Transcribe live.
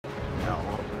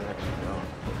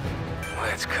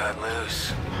Let's cut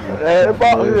loose. Land in the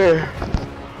box here.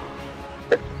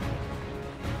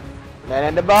 Land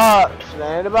in the box.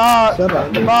 Land in the box. Land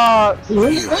in the box.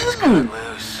 Let's cut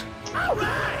loose.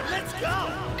 Alright, let's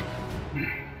go!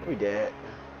 We dead.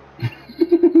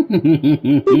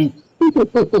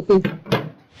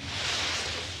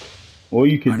 Or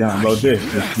you could download this.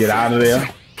 Just get out of there.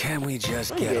 Can we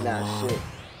just get along? Shit.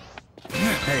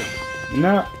 Hey,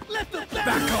 No. Let the back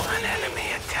on! an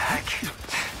enemy attack.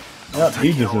 Yep,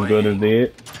 he's just as good as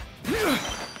dead.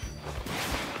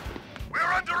 We're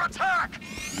under attack.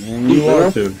 And you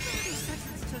are too.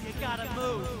 So you gotta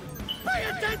move. Pay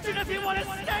attention if you want to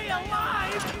stay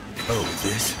alive! Oh,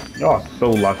 this? Y'all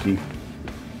so lucky.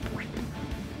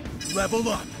 Level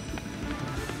up.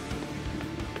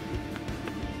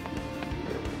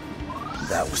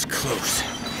 That was close.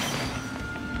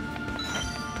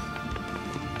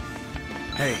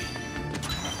 Hey,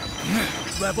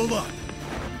 Level up.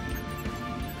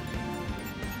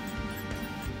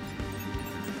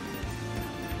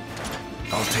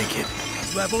 I'll take it.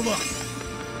 Level up.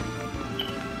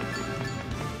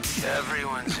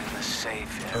 Everyone's in the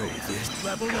safe area. Oh, this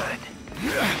level up.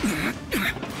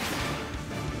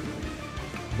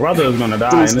 Brother is gonna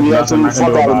die, and there's nothing I can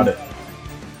do about it.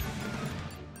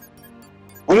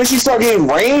 When did she start getting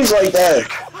range like that?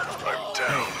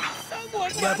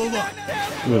 Level up.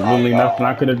 There was really nothing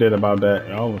I could have did about that.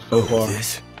 Y'all was so far.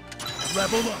 This?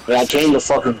 Level up. But I came to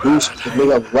fucking boost the big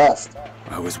up left.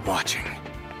 I was watching.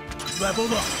 Level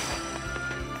up.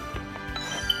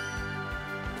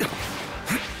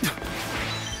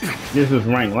 This is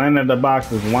rank. Landing at the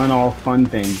box is one-off fun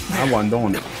thing. I wasn't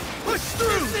doing it. Push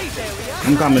through.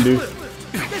 I'm coming, dude.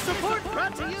 This support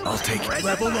brought to you. I'll take it.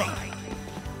 Level up.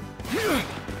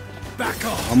 Back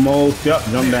off. Almost. Yup,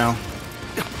 jump down.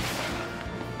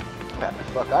 Get the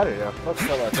fuck out of there. Fuck the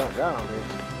hell I jump down,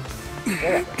 bitch.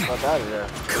 Get the fuck out of there.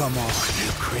 Come on,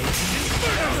 you crazy.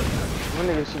 One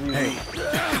nigga should be. Hey,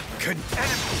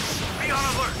 enemies, be on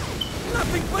alert.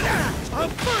 Nothing but that. I'm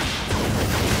first.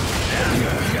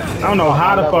 I don't know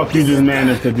how the fuck you just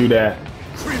managed to do that.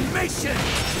 Cremation.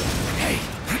 Hey,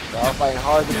 Y'all fighting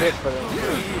hard to pick for them.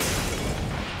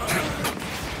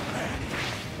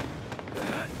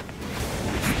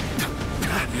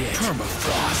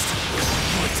 permafrost.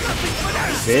 Nothing but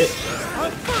that. Bitch.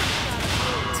 I'm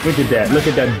first. Look at that. Look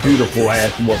at that beautiful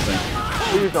ass whooping.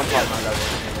 Please don't pop my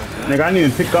level. Nigga, I need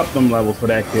to pick up them levels for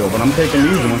that kill, but I'm taking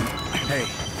these ones. Hey,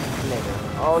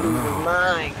 Nigga, all these is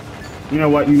mine. You know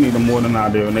what? You need them more than I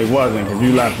do, and they wasn't, because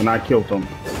you left and I killed them.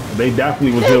 They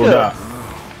definitely was healed up.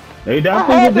 They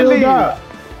definitely was healed up.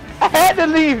 I had to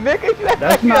leave, nigga.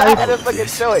 That's I nice. had a fucking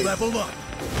choice. Level up.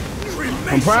 Cremation.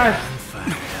 Compress.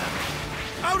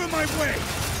 Out of my way.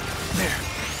 There.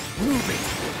 Moving.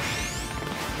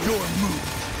 Your move.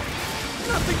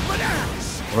 Nothing but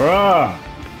ass. Bruh.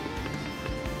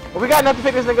 Well, we got enough to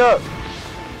pick this nigga up.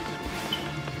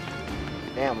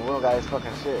 Damn, we don't got his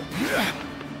fucking shit.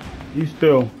 You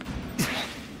still.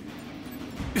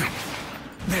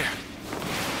 There.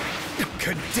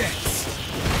 Condense.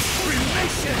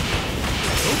 Cremation.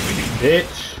 Opening.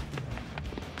 Bitch.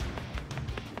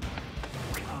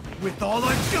 With all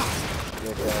I've got.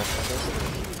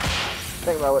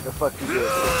 Think about what the fuck you did.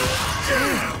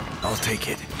 I'll take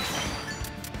it.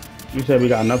 You said we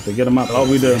got enough to get them up. Oh,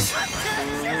 we do.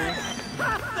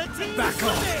 Back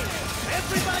off.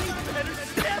 Everybody better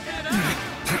step it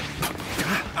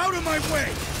up. Out of my way.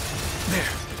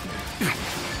 There.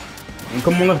 And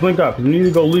come on, let's link up. 'Cause we need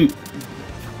to go loot.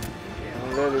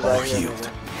 I'm literally All right here, healed. nigga.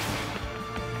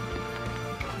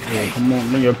 Yeah, come on,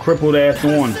 bring your crippled ass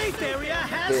on. Safe area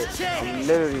has Bitch, I'm changed.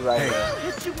 literally right here.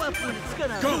 Hit you up when it's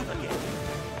gonna Go. move again.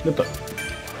 What the?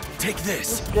 Take this.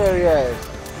 Scary ass.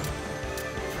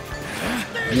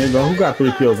 Nigga, who got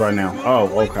 3 kills right now? Oh,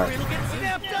 okay. It'll get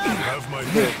snapped up. Have my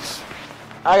hits.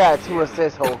 I got 2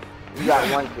 assists, ho. You got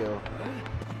 1 kill.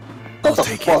 Shut the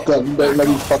take fuck up. You better let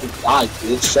me fucking die,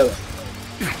 bitch. Shut up.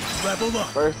 Level up.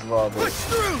 First of all, Push bitch.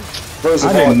 through. First I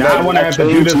of all, did not want to have to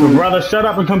do this, you. but brother, shut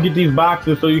up and come get these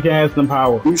boxes so you can have some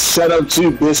power. You shut up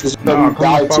too, bitch, cause No, you come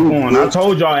die the fuck too, on. I bitch.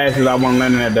 told y'all asses I wasn't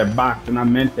landing at that box, and I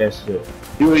meant that shit.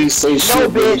 You ain't say shit,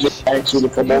 bitch. Just asked you to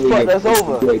come You over fucked here. us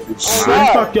over. Great, Oh, bitch. I didn't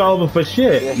God. fuck y'all over for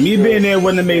shit. Yes, Me you being did. there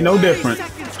wouldn't have made no difference.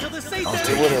 Seconds till the safe I'll area.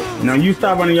 take It it. would've. Now you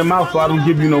stop running your mouth so I don't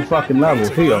give you no fucking levels.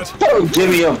 Here. Oh, give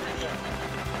me him.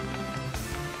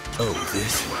 Oh,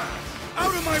 this?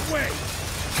 Out of my way.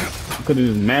 I could have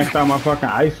just maxed out my fucking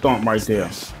ice stomp right there.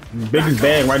 Biggest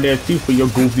bag right there too for your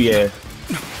goofy ass.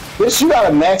 Bitch, you got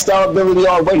a maxed out ability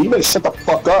already. You better shut the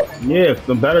fuck up. Yeah, 'cause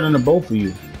I'm better than the both of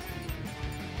you.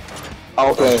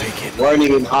 Okay. Weren't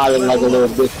even hiding like a little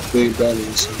bit big brother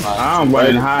or somebody. I'm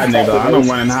running high, nigga. I don't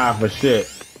running high for shit.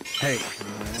 Hey,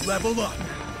 level up.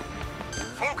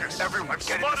 Focus, everyone.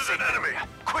 Spotted an enemy.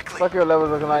 Quickly. Fuck your levels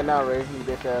looking like now, Ray. You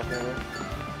bitch ass nigga.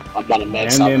 I'm about to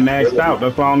max And out. then maxed out.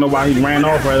 That's why I don't know why he ran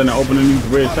off rather than opening these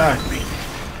red shots.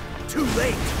 Too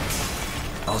late.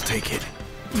 I'll take it.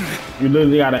 You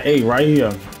literally got an 8 right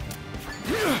here.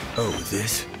 Oh,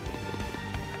 this?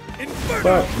 Inferno.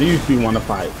 But these two want to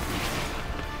fight.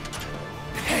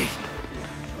 Hey.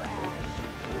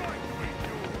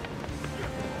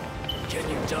 Can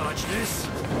you dodge this?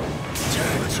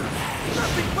 Turn to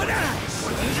Nothing but ass.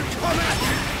 When did you come at me?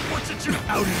 What's it you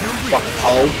out of your Fuck reach?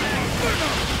 hole.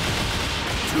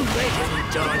 too late. Can you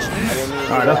dodge this?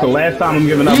 Alright, that's the last time I'm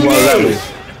giving up more levels.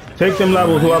 Take them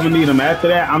levels, whoever need them. After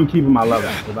that, I'm keeping my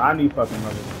levels. Because I need fucking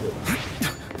levels too.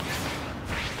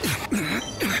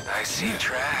 I see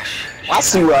trash. I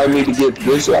see where I need to get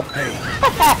this up.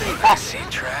 I see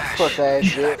trash. Puss ass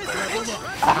shit.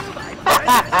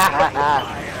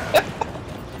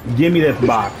 Give me this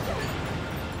box.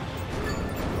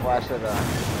 Why should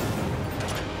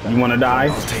I? You want to die?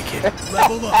 I'll take it.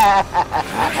 Level up.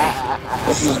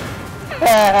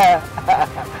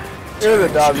 You're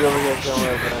the dog over here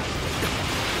somewhere, man.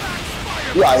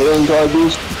 You got healing card,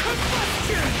 dudes?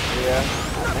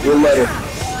 Yeah. Your letter.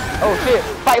 Oh shit!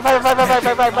 Fight!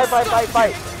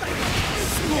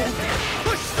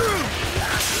 Push through.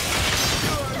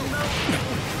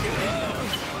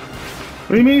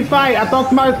 What do you mean fight? I thought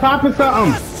somebody was popping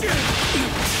something.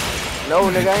 No,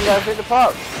 nigga, I ain't gotta fit the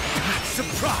pop.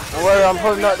 Surprise. Don't worry, I'm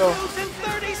pulling up though.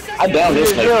 I down You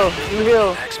this nigga. heal. You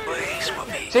heal. Next blaze will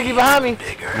be Chicky behind me.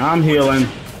 bigger. I'm healing.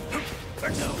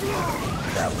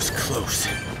 That was close.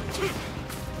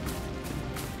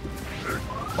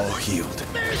 All healed.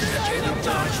 Can you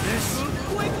dodge this?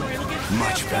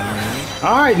 Much better.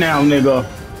 Alright now, nigga.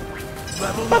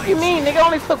 Fuck you mean, nigga?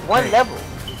 Only took one level.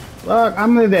 Look,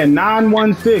 I'm at that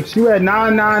 916. You at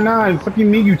 999.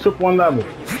 Fucking me, you took one level.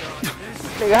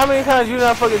 Nigga, how many times you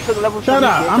not fucking took level? Shut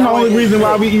up. I'm the only reason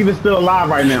why we even still alive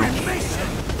right now. Someone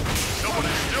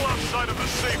is still outside of the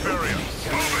safe area.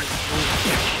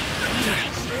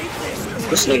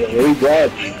 This nigga really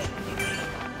grabbed me.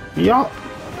 Y'all.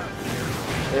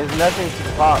 There's nothing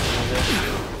to pop, nigga.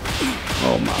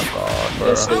 Oh my god, bro.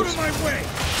 Yes, Out of my way.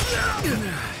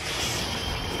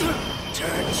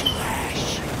 Turn to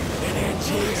ash. And end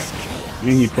here.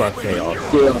 And he plus chaos.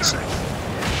 Yes.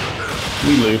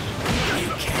 We lose.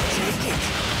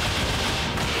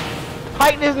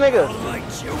 Fight this nigga.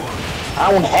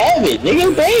 I don't have it,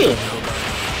 nigga. Damn.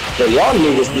 So y'all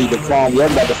niggas need to farm your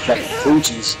motherfucking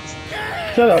Fuji's.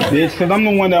 Shut up, bitch, because I'm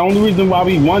the one. The only reason why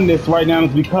we won this right now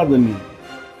is because of me.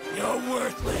 You're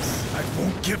worthless. I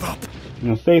won't give up.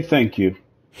 Now say thank you.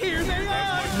 Here they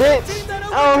are. Bitch.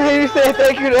 I don't hear you say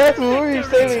thank you to us. Who are you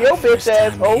saving your bitch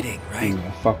asshole? Meeting, right?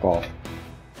 Yeah, fuck off.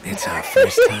 It's our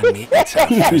first time meeting. It's our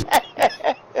first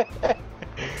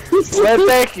Well,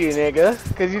 thank you, nigga.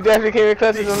 Cause you definitely came in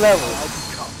close to the level.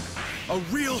 A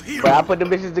real hero. But I put the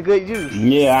bitches to good use.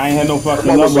 Yeah, I ain't had no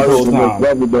fucking love the whole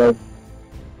time.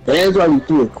 Hands on you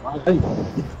through it.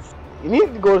 You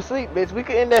need to go to sleep, bitch. We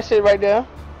can end that shit right now.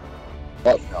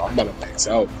 Fuck no, I'm about to max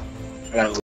out. I gotta